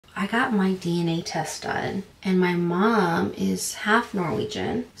I got my DNA test done, and my mom is half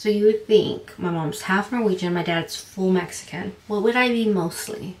Norwegian. So you would think my mom's half Norwegian, my dad's full Mexican. What would I be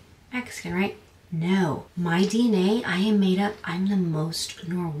mostly? Mexican, right? No, my DNA, I am made up, I'm the most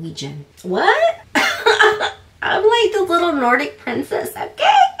Norwegian. What? I'm like the little Nordic princess,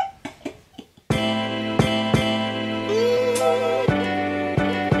 okay?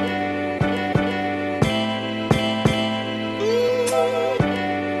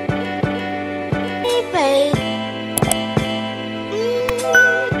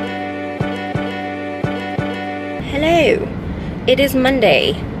 Hello, it is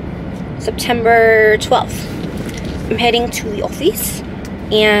Monday, September 12th. I'm heading to the office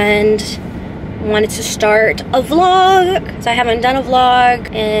and wanted to start a vlog because I haven't done a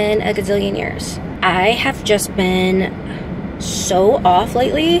vlog in a gazillion years. I have just been so off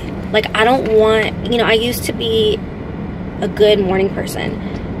lately. Like, I don't want, you know, I used to be a good morning person,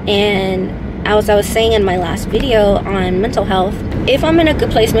 and as I was saying in my last video on mental health, if I'm in a good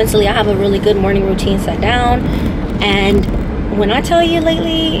place mentally, I have a really good morning routine set down. And when I tell you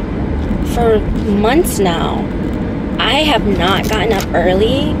lately, for months now, I have not gotten up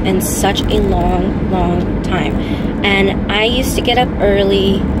early in such a long time. And I used to get up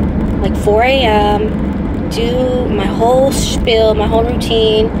early, like 4 a.m., do my whole spiel, my whole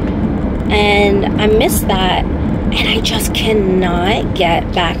routine, and I miss that. And I just cannot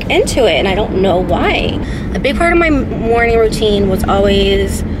get back into it, and I don't know why. A big part of my morning routine was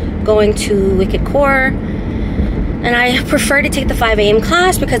always going to Wicked Core, and I prefer to take the 5 a.m.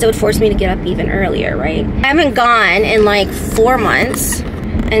 class because it would force me to get up even earlier, right? I haven't gone in like 4 months,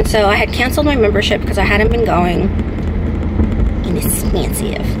 and so I had canceled my membership because I hadn't been going, and it's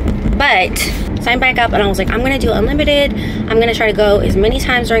expensive. But signed back up, and I was like, I'm gonna do unlimited. I'm gonna try to go as many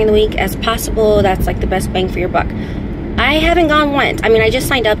times during the week as possible. That's like the best bang for your buck. I haven't gone once. I mean, I just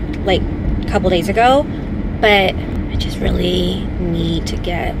signed up like a couple days ago, but I just really need to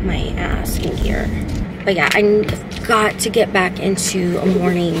get my ass in gear. But yeah, I've got to get back into a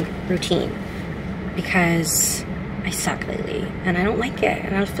morning routine because I suck lately and I don't like it,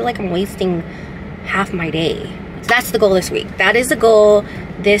 and I feel like I'm wasting half my day. So that's the goal this week. That is the goal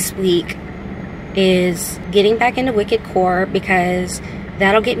this week, is getting back into Wicked Core, because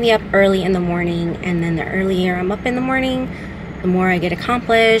that'll get me up early in the morning, and then the earlier I'm up in the morning, the more I get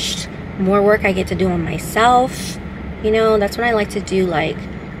accomplished, the more work I get to do on myself. You know, that's when I like to do like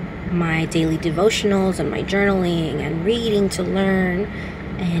my daily devotionals and my journaling and reading to learn,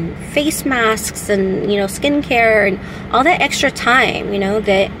 and face masks and, you know, skincare and all that extra time, you know,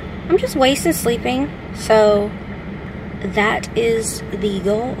 that I'm just wasting sleeping. So that is the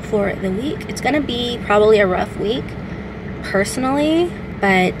goal for the week. It's gonna be probably a rough week personally,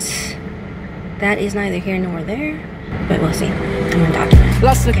 but that is neither here nor there. But we'll see. I'm gonna document.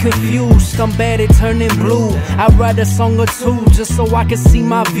 Lots of confused, I'm bad at turning blue. I write a song or two just so I can see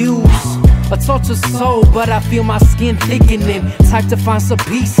my views. A tortured soul, but I feel my skin thickening. Type to find some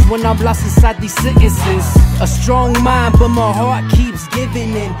peace when I'm lost inside these sentences. A strong mind, but my heart keeps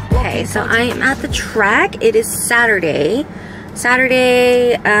giving in. Okay, so I am at the track. It is Saturday,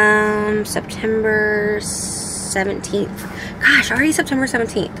 September 17th. Gosh, already September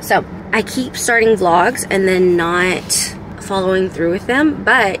 17th. So I keep starting vlogs and then not following through with them,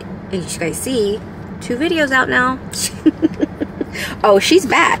 but as you guys see, 2 videos out now. Oh, she's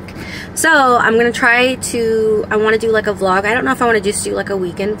back. So I'm gonna try to, I want to do like a vlog. I don't know if I want to just do like a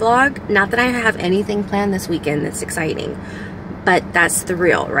weekend vlog. Not that I have anything planned this weekend that's exciting, but that's the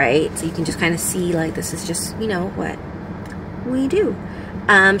real, right? So you can just kind of see, like, this is just, you know, what we do.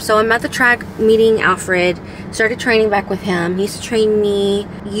 So I'm at the track meeting Alfred, started training back with him. He used to train me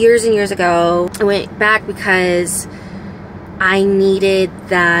years and years ago. I went back because I needed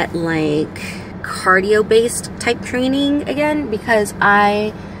that like cardio based type training again, because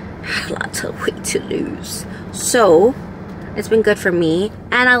I had lots of weight to lose. So it's been good for me,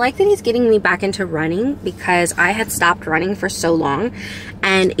 and I like that he's getting me back into running because I had stopped running for so long.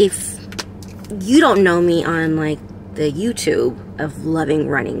 And if you don't know me on like the YouTube of loving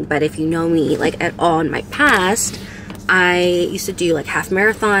running, but if you know me like at all in my past, I used to do like half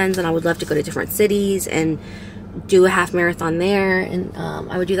marathons, and I would love to go to different cities and do a half marathon there, and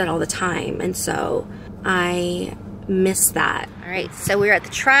I would do that all the time, and so I miss that. All right, so we're at the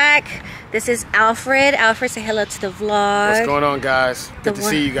track. This is Alfred. Alfred, say hello to the vlog. What's going on, guys? Good to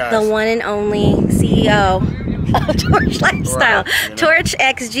see you guys. The one and only CEO of Torch Lifestyle, right, you know. Torch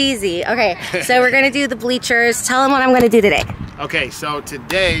X Jeezy. Okay, so we're gonna do the bleachers. Tell them what I'm gonna do today. Okay, so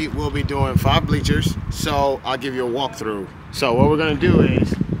today we'll be doing 5 bleachers. So I'll give you a walkthrough. So what we're gonna do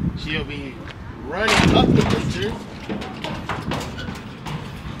is she'll be running up the bleachers.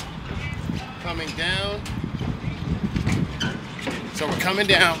 coming down. So we're coming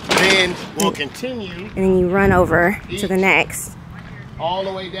down, then we'll continue. And then you run over to the next. All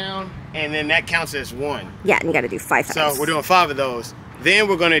the way down, and then that counts as 1. Yeah, and you gotta do 5 times. So we're doing 5 of those. Then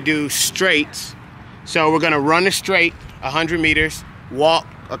we're gonna do straights. So we're gonna run a straight, 100 meters, walk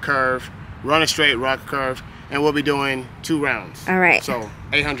a curve, run a straight, walk a curve, and we'll be doing 2 rounds. All right. So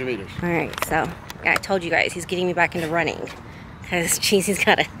 800 meters. All right, so I told you guys, he's getting me back into running because Jeezy's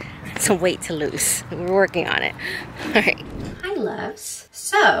got some weight to lose. We're working on it. All right. Hi, loves.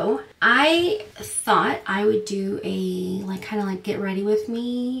 So I thought I would do a kind of get ready with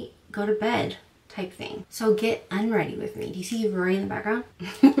me, go to bed type thing. So get unready with me. Do you see Rory in the background?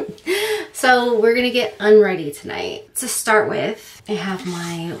 So we're gonna get unready tonight. To start with, I have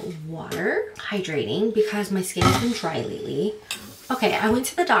my water hydrating because my skin has been dry lately. Okay, I went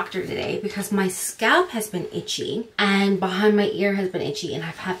to the doctor today because my scalp has been itchy and behind my ear has been itchy, and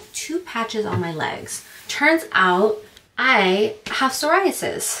I've had 2 patches on my legs. Turns out I have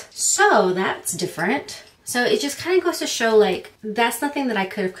psoriasis. So that's different. So it just kind of goes to show that's nothing that I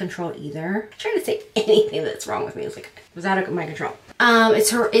could have controlled either. I'm trying to say anything that's wrong with me. It's it was out of my control.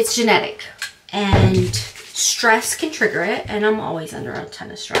 It's genetic, and stress can trigger it, and I'm always under a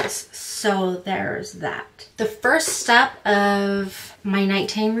ton of stress. So there's that. The first step of my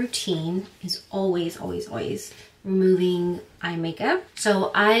nighttime routine is always removing eye makeup.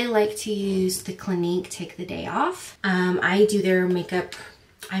 So I like to use the Clinique Take the Day Off. I do their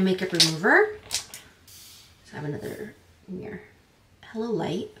eye makeup remover. So I have another mirror. Hello,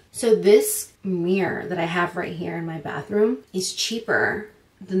 light. So this mirror that I have right here in my bathroom is cheaper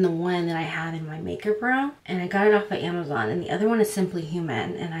than the one that I have in my makeup room, and I got it off of Amazon, and the other one is Simply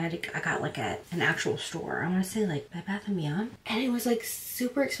Human, and I got at an actual store. I want to say Bed Bath & Beyond, and it was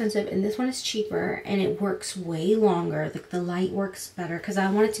super expensive, and this one is cheaper and it works way longer. The light works better because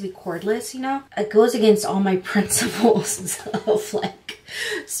I want it to be cordless, you know. It goes against all my principles of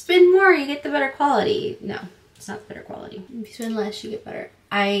spend more, you get the better quality. No, it's not the better quality. If you spend less, you get better.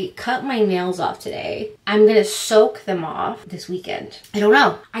 I cut my nails off today. I'm gonna soak them off this weekend. I don't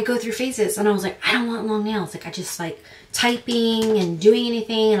know. I go through phases, and I was I don't want long nails. I just typing and doing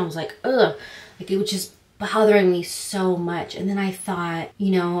anything, and I was ugh. It was just bothering me so much. And then I thought,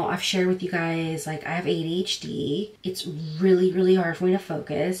 I've shared with you guys, I have ADHD. It's really, really hard for me to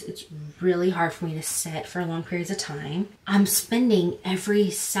focus. It's really hard for me to sit for long periods of time. I'm spending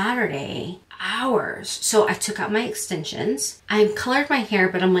every Saturday hours. So I took out my extensions. I colored my hair,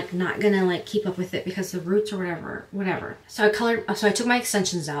 but I'm not gonna keep up with it because the roots or whatever. So I took my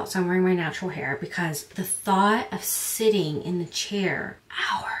extensions out. So I'm wearing my natural hair because the thought of sitting in the chair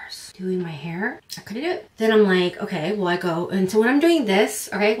hours doing my hair, I couldn't do it. Then I'm okay, well I go, and so when I'm doing this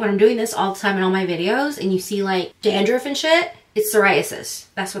all the time in all my videos, and you see dandruff and shit, it's psoriasis.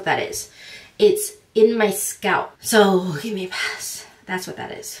 That's what that is. It's in my scalp. So give me a pass. That's what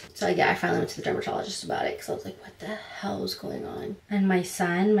that is. So yeah, I finally went to the dermatologist about it because I was what the hell is going on? And my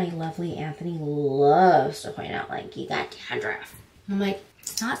son, my lovely Anthony, loves to point out you got dandruff. I'm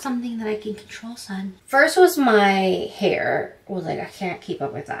it's not something that I can control, son. First was my hair. Was I can't keep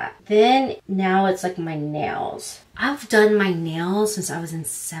up with that. Then now it's my nails. I've done my nails since I was in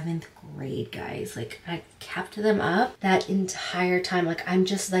 7th grade, guys. I kept them up that entire time. I'm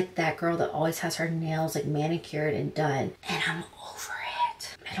just that girl that always has her nails manicured and done. And I'm over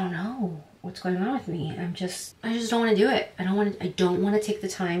it. I don't know what's going on with me. I just don't want to do it. I don't want to take the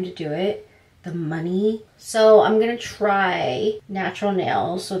time to do it. The money. So I'm gonna try natural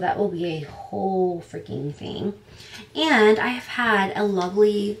nails, so that will be a whole freaking thing. And I have had a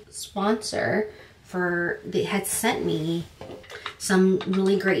lovely sponsor that had sent me some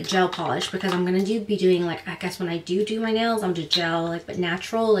really great gel polish because I'm gonna be doing I guess when I do my nails, I'm just gel but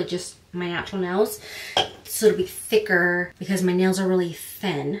natural, just my natural nails, so it'll be thicker because my nails are really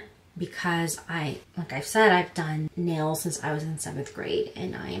thin. Because I've said, I've done nails since I was in 7th grade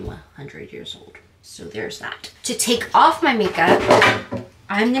and I am 100 years old. So there's that. To take off my makeup,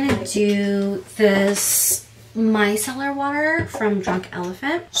 I'm gonna do this micellar water from Drunk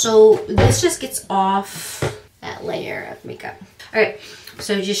Elephant. So this just gets off that layer of makeup. All right,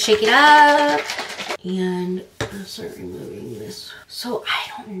 so just shake it up and I'll start removing this. So I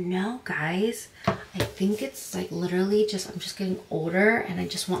don't know, guys. I think it's literally I'm just getting older and I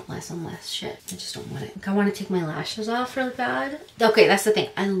just want less and less shit. I just don't want it. I want to take my lashes off really bad. Okay, that's the thing.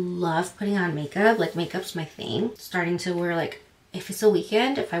 I love putting on makeup. Makeup's my thing. Starting to wear if it's a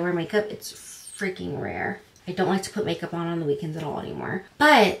weekend, if I wear makeup, it's freaking rare. I don't like to put makeup on the weekends at all anymore.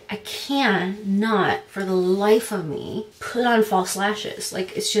 But I can not, for the life of me, put on false lashes.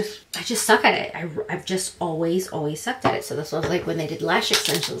 Like, it's just, I just suck at it. I've just always sucked at it. So this was like when they did lash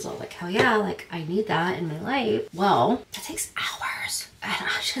extensions, I was like, hell yeah, like I need that in my life. Well, that takes hours. And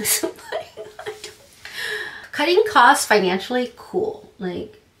I just like, cutting costs financially, cool.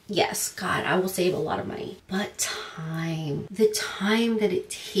 Like, yes, God, I will save a lot of money. But time, the time that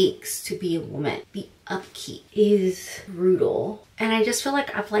it takes to be a woman, the upkeep is brutal. And I just feel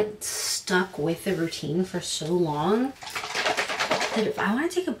like I've like stuck with the routine for so long that if I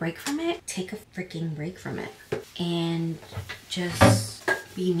want to take a break from it, take a freaking break from it and just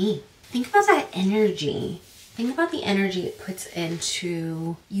be me. Think about that energy. Think about the energy it puts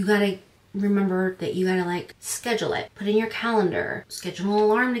into, you gotta remember that you gotta like schedule it, put in your calendar, schedule an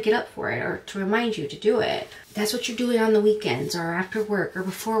alarm to get up for it or to remind you to do it. That's what you're doing on the weekends or after work or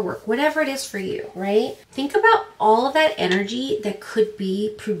before work, whatever it is for you, right? Think about all of that energy that could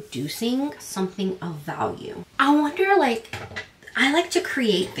be producing something of value. I wonder, like, I like to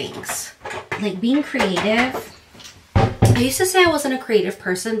create things. Like being creative, I used to say I wasn't a creative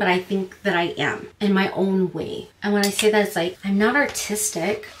person, but I think that I am in my own way. And when I say that, it's like, I'm not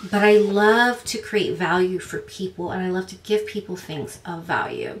artistic, but I love to create value for people and I love to give people things of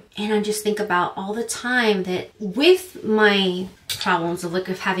value. And I just think about all the time that with my problems of like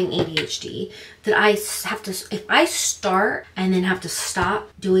of having ADHD, that I have to, if I start and then have to stop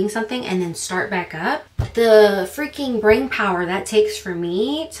doing something and then start back up, the freaking brain power that takes for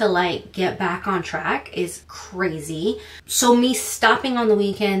me to like get back on track is crazy. So me stopping on the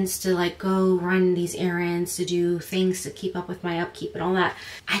weekends to like go run these errands, to do things to keep up with my upkeep and all that,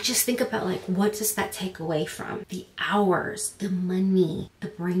 I just think about like, what does that take away from? The hours, the money, the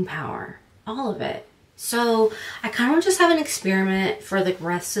brain power, all of it. So I kind of just have an experiment for the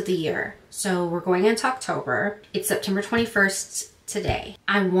rest of the year. So we're going into October. It's September 21st today.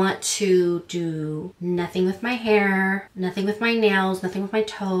 I want to do nothing with my hair, nothing with my nails, nothing with my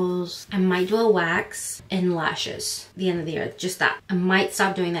toes. I might do a wax and lashes at the end of the year, just that. I might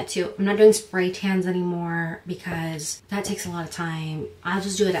stop doing that too. I'm not doing spray tans anymore because that takes a lot of time. I'll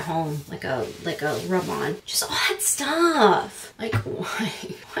just do it at home, like a rub on. Just all that stuff. Like,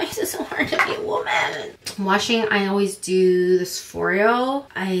 why is it so hard to be a woman? Washing, I always do the Sephora.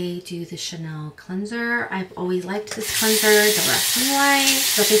 I do the Chanel cleanser. I've always liked this cleanser. The rest of my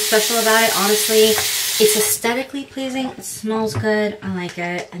life. Nothing special about it. Honestly, it's aesthetically pleasing. It smells good. I like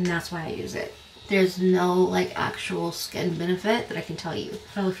it. And that's why I use it. There's no like actual skin benefit that I can tell you.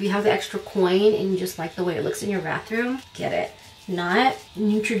 So if you have the extra coin and you just like the way it looks in your bathroom, get it. Not,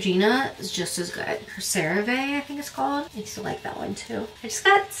 Neutrogena is just as good. Or CeraVe, I think it's called. I used to like that one too. I just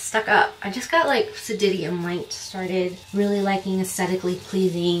got stuck up. I just got like Sedidium linked, started really liking aesthetically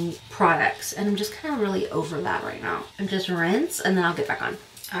pleasing products. And I'm just kind of really over that right now. I'm just rinse and then I'll get back on.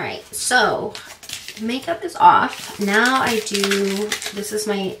 All right, so makeup is off. Now I do, this is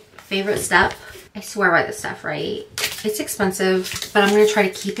my favorite step. I swear by this stuff, right? It's expensive, but I'm gonna try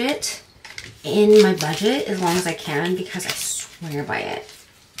to keep it in my budget as long as I can because I swear by it.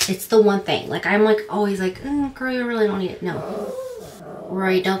 It's the one thing. Like, I'm like always like, girl, you really don't need it. No.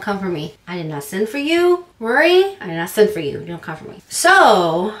 Rory, don't come for me. I did not send for you. Rory, I did not send for you. Don't come for me.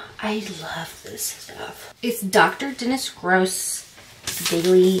 So, I love this stuff. It's Dr. Dennis Gross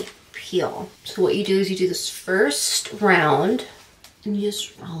Daily Peel. So what you do is you do this first round and you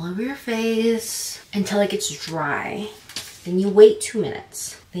just all over your face until it gets dry. Then you wait 2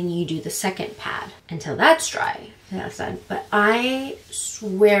 minutes. Then you do the second pad until that's dry. And that's done. But I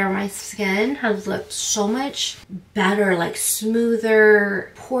swear my skin has looked so much better, like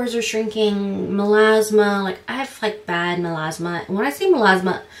smoother, pores are shrinking, melasma. Like I have like bad melasma. And when I say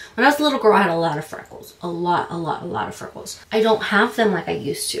melasma, when I was a little girl, I had a lot of freckles. A lot of freckles. I don't have them like I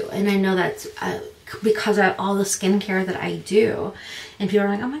used to. And I know that's because of all the skincare that I do. And people are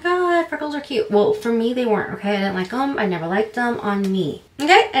like, oh my God, freckles are cute. Well, for me, they weren't, okay? I didn't like them. I never liked them on me.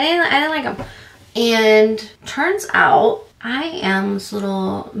 Okay? I didn't like them. And turns out I am this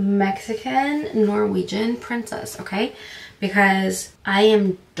little Mexican Norwegian princess, okay? Because I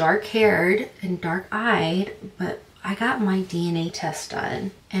am dark haired and dark eyed, but I got my DNA test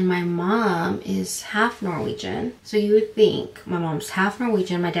done and my mom is half Norwegian. So you would think my mom's half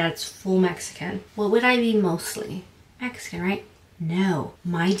Norwegian, my dad's full Mexican. What would I be mostly? Mexican, right? No,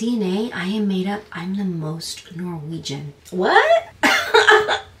 my DNA, I am made up, I'm the most Norwegian. What?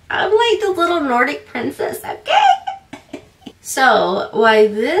 I'm like the little Nordic princess, okay? So while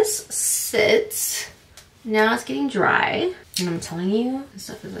this sits Now it's getting dry. And I'm telling you, this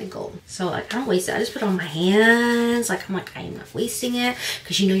stuff is like gold. So like, I don't waste it. I just put it on my hands. Like, I'm like, I am not wasting it.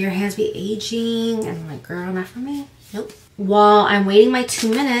 Because you know your hands be aging. And I'm like, girl, not for me. Nope. While I'm waiting my 2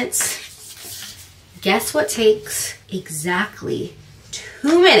 minutes, guess what takes exactly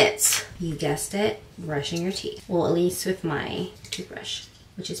 2 minutes? You guessed it, brushing your teeth. Well, at least with my toothbrush,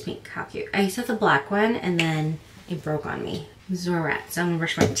 which is pink. How cute. I used to have the black one and then it broke on me. This is where we're at. So I'm gonna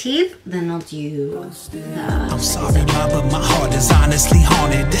brush my teeth, then I'll do the... I'm sorry, ma, but my heart is honestly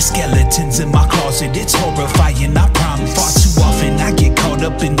haunted. There's skeletons in my closet. It's horrifying, I promise. Far too often I get caught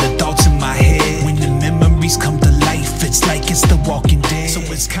up in the thoughts in my head. When the memories come to life, it's like it's the Walking Dead. So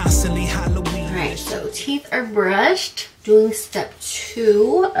it's constantly Halloween. Alright, so teeth are brushed. Doing step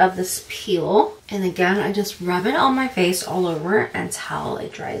 2 of this peel. And again, I just rub it on my face all over until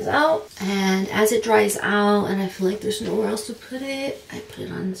it dries out. And as it dries out and I feel like there's nowhere else to put it, I put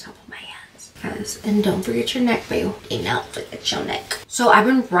it on the top of my hands. And don't forget your neck, boo. Okay, now forget your neck. So I've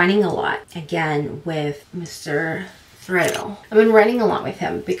been running a lot, again, with Mr. Threadle. I've been running a lot with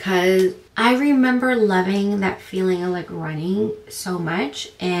him because I remember loving that feeling of like running so much,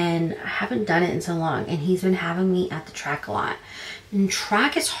 and I haven't done it in so long, and he's been having me at the track a lot. And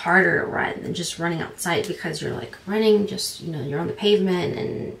track is harder to run than just running outside because you're like running just, you know, you're on the pavement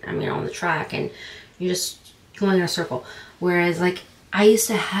and I mean on the track and you're just going in a circle. Whereas like I used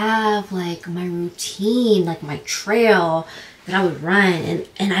to have like my routine, like my trail that I would run,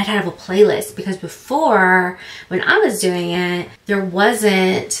 and I'd have a playlist, because before when I was doing it, there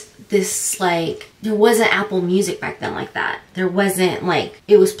wasn't this like, there wasn't Apple Music back then like that. There wasn't like,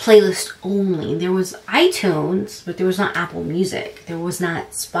 it was playlist only. There was iTunes, but there was not Apple Music. There was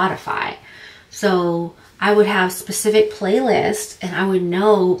not Spotify. So I would have specific playlists and I would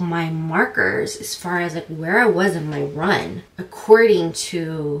know my markers as far as like where I was in my run according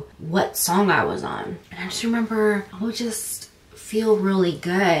to what song I was on. And I just remember I would just feel really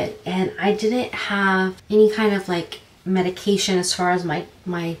good, and I didn't have any kind of like medication as far as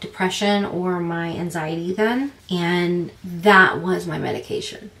my depression or my anxiety then, and that was my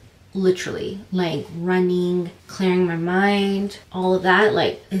medication. Literally, like running, clearing my mind, all of that,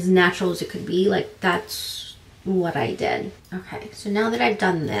 like as natural as it could be, like that's what I did. Okay, so now that I've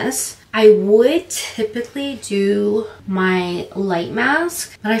done this, I would typically do my light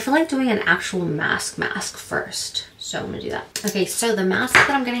mask, but I feel like doing an actual mask first. So I'm gonna do that. Okay, so the mask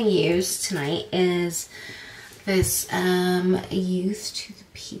that I'm gonna use tonight is this Youth to the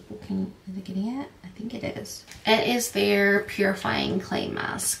People. Is it getting it? I think it is. It is their purifying clay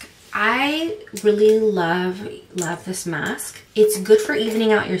mask. I really love this mask. It's good for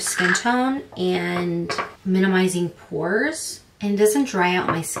evening out your skin tone and minimizing pores, and it doesn't dry out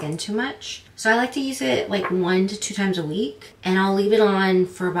my skin too much. So I like to use it like 1 to 2 times a week, and I'll leave it on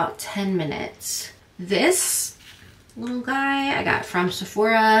for about 10 minutes. This little guy I got from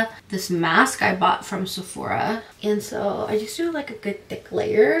Sephora. This mask I bought from Sephora. And so I just do like a good thick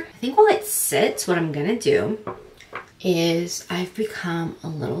layer. I think while it sits, what I'm gonna do is I've become a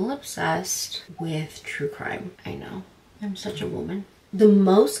little obsessed with true crime. I know, I'm such a woman. The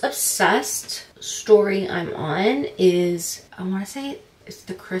most obsessed story I'm on is, I want to say it's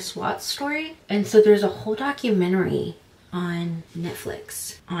the Chris Watts story. And so there's a whole documentary on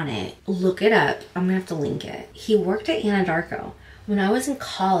Netflix on it. Look it up. I'm gonna have to link it. He worked at Anadarko. When I was in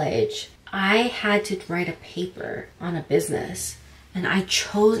college, I had to write a paper on a business, and I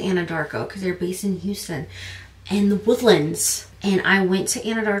chose Anadarko because they're based in Houston and the Woodlands. And I went to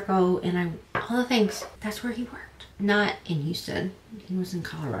Anadarko and all the things. That's where he worked. Not in Houston. He was in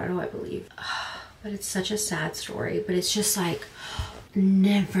Colorado, I believe. But it's such a sad story. But it's just like,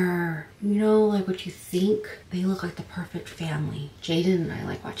 never, you know, like what you think. They look like the perfect family. Jaden and I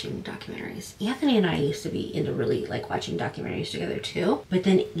like watching documentaries. Anthony and I used to be into really like watching documentaries together too. But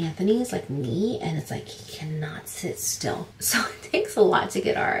then Anthony's like me, and it's like he cannot sit still. So it takes a lot to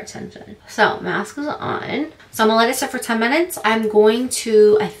get our attention. So mask is on. So I'm gonna let it sit for 10 minutes. I'm going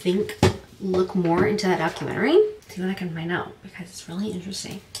to, I think, look more into that documentary. See what I can find out, because it's really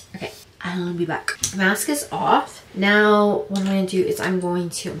interesting. Okay. I'll be back. Mask is off. Now what I'm going to do is I'm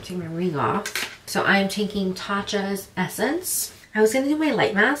taking my ring off. So I'm taking Tatcha's Essence. I was going to do my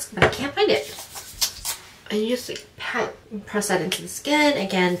light mask, but I can't find it. And you just like press that into the skin.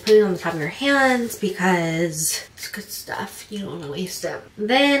 Again, put it on the top of your hands because it's good stuff. You don't want to waste it.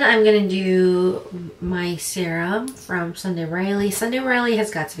 Then I'm going to do my serum from Sunday Riley. Sunday Riley has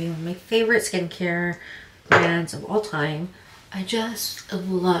got to be one of my favorite skincare brands of all time. I just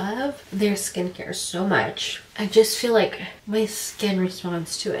love their skincare so much. I just feel like my skin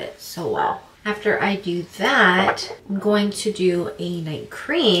responds to it so well. After I do that, I'm going to do a night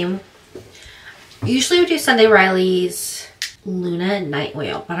cream. Usually I would do Sunday Riley's Luna Night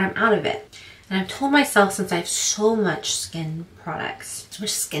Oil, but I'm out of it. And I've told myself, since I have so much skin products, so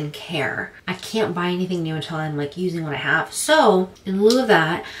much skin care, I can't buy anything new until I'm like using what I have. So in lieu of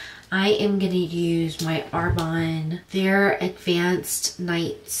that, I am going to use my Arbonne Their Advanced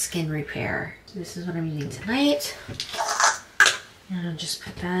Night Skin Repair. So this is what I'm using tonight. And I'll just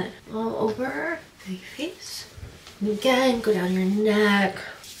put that all over your face. And again, go down your neck.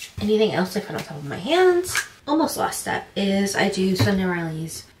 Anything else I put on top of my hands. Almost last step is I do Sunday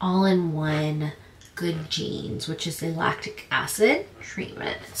Riley's All-in-One Good Genes, which is a lactic acid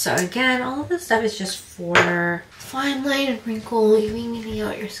treatment. So again, all of this stuff is just for fine line and wrinkle, evening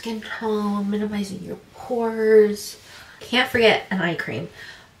out your skin tone, minimizing your pores. Can't forget an eye cream.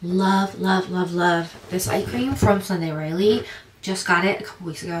 Love, love, love, love this eye cream from Sunday Riley. Just got it a couple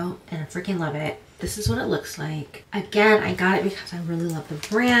weeks ago and I freaking love it. This is what it looks like. Again, I got it because I really love the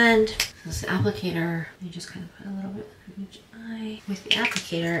brand. This is the applicator. You just kind of put a little bit in each eye with the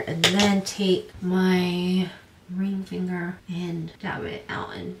applicator and then take my ring finger and dab it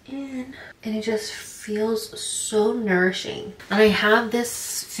out and in. And it just feels so nourishing. And I have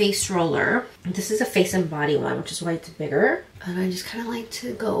this face roller. This is a face and body one, which is why it's bigger. And I just kind of like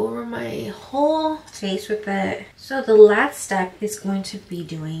to go over my whole face with it. So the last step is going to be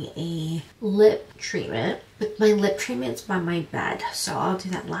doing a lip treatment. But my lip treatment's by my bed, so I'll do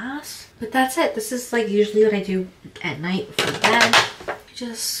that last. But that's it. This is like usually what I do at night before bed.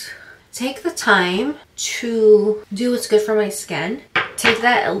 Just take the time to do what's good for my skin. Take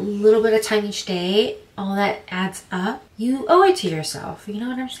that a little bit of time each day. All that adds up. You owe it to yourself. You know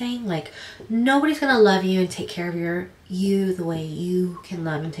what I'm saying? Like, nobody's gonna love you and take care of you the way you can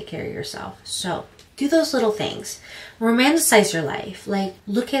love and take care of yourself. So do those little things. Romanticize your life. Like,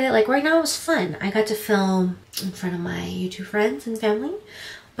 look at it. Like right now it was fun. I got to film in front of my YouTube friends and family.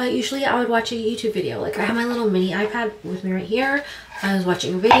 But usually I would watch a YouTube video. Like I have my little mini iPad with me right here. I was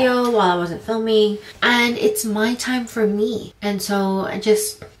watching a video while I wasn't filming. And it's my time for me. And so I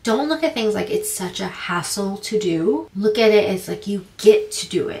just don't look at things like it's such a hassle to do. Look at it as like you get to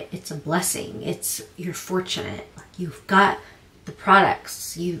do it. It's a blessing. You're fortunate. Like you've got the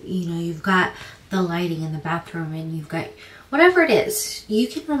products. You've got the lighting in the bathroom and you've got whatever it is. You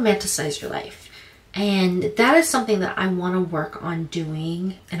can romanticize your life. And that is something that I want to work on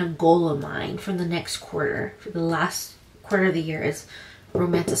doing, and a goal of mine for the next quarter, for the last quarter of the year, is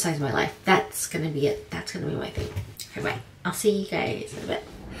romanticize my life. That's going to be it. That's going to be my thing. Okay, bye. I'll see you guys in a bit.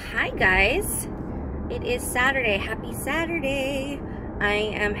 Hi guys. It is Saturday. Happy Saturday. I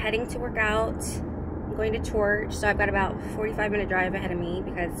am heading to work out. I'm going to church. So I've got about a 45-minute drive ahead of me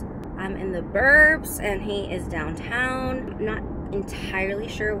because I'm in the burbs and he is downtown. I'm not entirely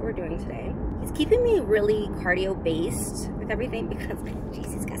sure what we're doing today. He's keeping me really cardio based with everything because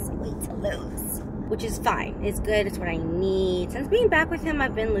he's got some weight to lose, which is fine. It's good. It's what I need. Since being back with him,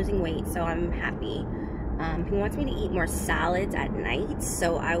 I've been losing weight, so I'm happy. He wants me to eat more salads at night,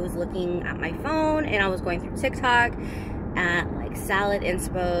 so I was looking at my phone and I was going through TikTok at like salad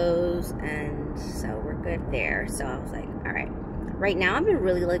inspos, and so we're good there. So I was like, all right. Right now I've been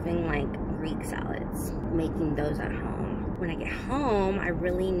really living like Greek salads, making those at home. When I get home, I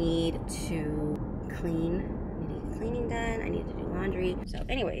really need to clean. I need to get cleaning done. I need to do laundry. So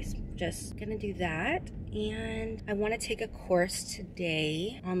anyways, just gonna do that. And I want to take a course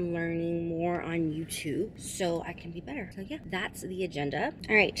today on learning more on YouTube so I can be better. So yeah, that's the agenda.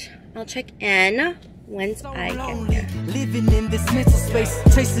 All right, I'll check in once I get there. Living in this mental space,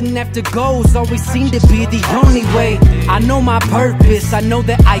 chasing after goals always seem to be the only way. I know my purpose, I know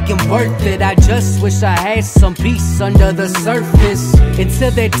that I am worth it. I just wish I had some peace under the surface.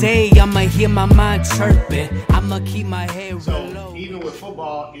 Until that day, I'ma hear my mind chirping. I'ma keep my head low. Even with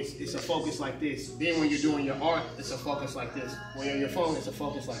football, it's a focus like this. Then when you're doing your art, it's a focus like this. When you're on your phone, it's a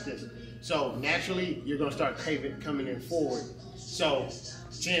focus like this. So naturally, you're gonna start coming in forward. So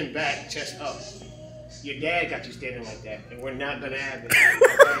chin back, chest up. Your dad got you standing like that, and we're not gonna have it.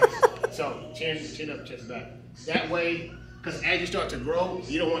 Okay? So chin up, chest back. That way, because as you start to grow,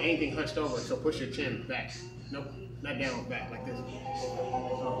 you don't want anything hunched over. So push your chin back. Nope, not down, back like this.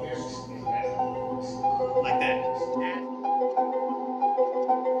 So here, back. Like that.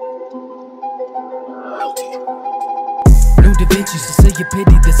 New Da Vinci, so say you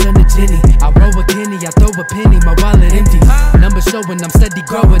pity the son of Jenny. I roll a Kenny, I throw a penny, my wallet empty. Numbers showing I'm steady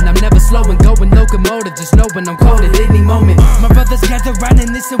growing, I'm never slowing, going locomotive, just knowing I'm cold at any moment. My brothers gather round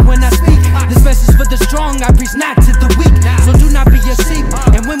and listen when I speak. This message for the strong, I preach not to the weak. So do not be a sheep,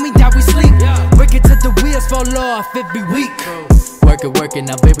 and when we die we sleep. Work it till the wheels fall off, it be weak. Working,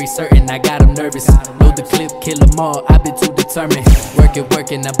 I'm very certain I got them nervous. Load the clip, kill them all, I've been too determined.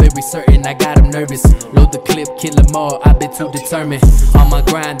 Working, I'm very certain I got them nervous. Load the clip, kill them all, I've been too determined. On my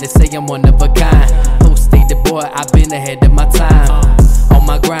grind, they say I'm one of a kind. Post-dated boy, I've been ahead of my time. On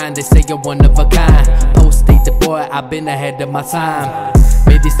my grind, they say I'm one of a kind. Post-dated boy, I've been ahead of my time.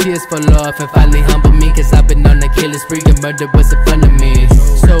 Made these tears for love and finally humble me, cause I've been on a killing spree and murder was in front of me.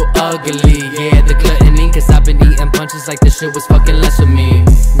 So ugly, yeah, the gluttony, cause I've been eating punches like the shit was fucking less with me.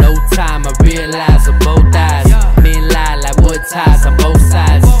 No time, I realize of both eyes. Men lie like wood ties on both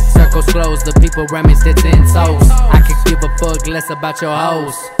sides. Circles close, the people around me sit 10 toes. I could give a fuck less about your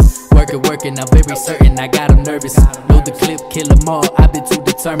hoes. Working, I'm very certain I got them nervous. Load the clip, kill them all, I've been too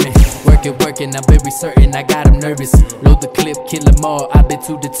determined. Working, I'm very certain I got them nervous. Load the clip, kill them all, I've been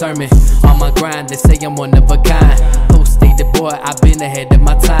too determined. On my grind, they say I'm one of a kind. Post-dated boy, I've been ahead of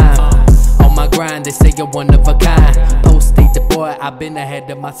my time. On my grind, they say I'm one of a kind. Post-dated boy, I've been ahead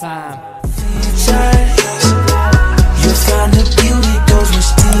of my time. You'll find the beauty goes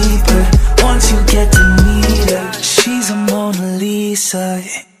much deeper once you get to meet her. She's a Mona Lisa.